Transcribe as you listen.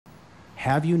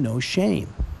have you no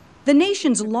shame? The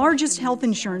nation's largest health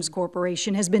insurance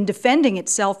corporation has been defending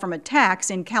itself from attacks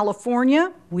in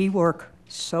California. We work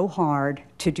so hard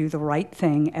to do the right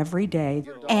thing every day.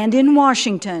 And in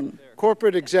Washington.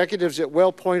 Corporate executives at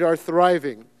WellPoint are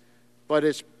thriving, but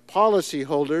its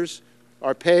policyholders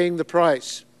are paying the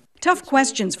price. Tough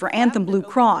questions for Anthem Blue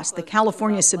Cross, the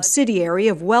California subsidiary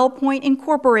of WellPoint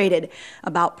Incorporated,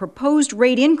 about proposed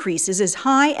rate increases as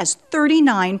high as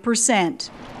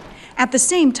 39%. At the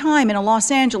same time, in a Los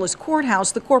Angeles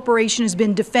courthouse, the corporation has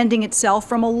been defending itself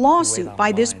from a lawsuit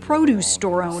by this produce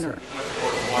store owner.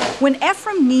 When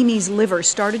Ephraim Nemi's liver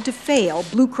started to fail,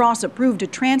 Blue Cross approved a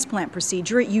transplant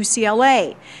procedure at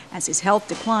UCLA. As his health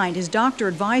declined, his doctor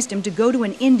advised him to go to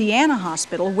an Indiana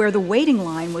hospital where the waiting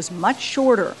line was much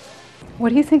shorter. What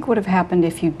do you think would have happened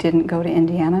if you didn't go to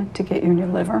Indiana to get your new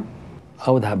liver?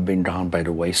 I would have been down by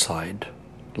the wayside,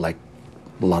 like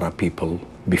a lot of people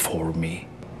before me.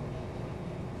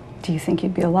 Do you think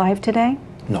you'd be alive today?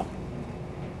 No.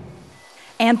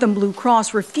 Anthem Blue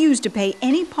Cross refused to pay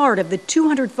any part of the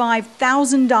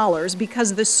 $205,000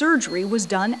 because the surgery was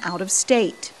done out of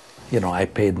state. You know, I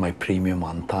paid my premium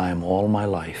on time all my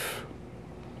life.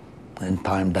 In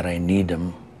time that I need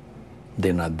them,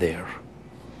 they're not there.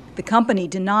 The company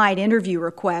denied interview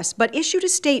requests, but issued a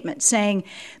statement saying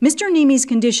Mr. Nemi's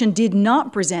condition did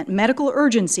not present medical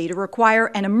urgency to require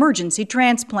an emergency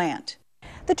transplant.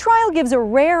 The trial gives a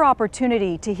rare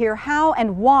opportunity to hear how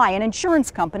and why an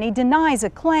insurance company denies a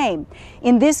claim.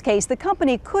 In this case, the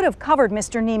company could have covered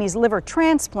Mr. Nemi's liver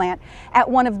transplant at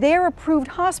one of their approved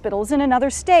hospitals in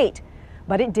another state,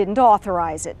 but it didn't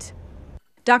authorize it.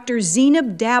 Dr.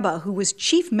 Zainab Daba, who was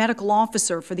chief medical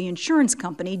officer for the insurance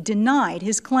company, denied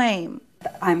his claim.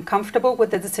 I'm comfortable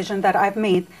with the decision that I've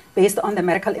made based on the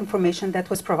medical information that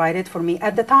was provided for me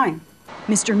at the time.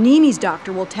 Mr. Nemi's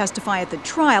doctor will testify at the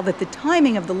trial that the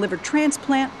timing of the liver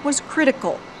transplant was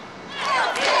critical.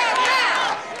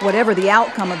 Whatever the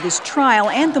outcome of this trial,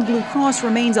 Anthem Blue Cross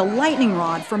remains a lightning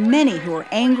rod for many who are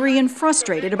angry and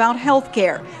frustrated about health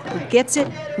care, who gets it,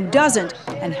 who doesn't,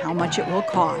 and how much it will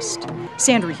cost.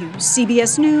 Sandra Hughes,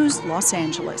 CBS News, Los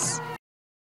Angeles.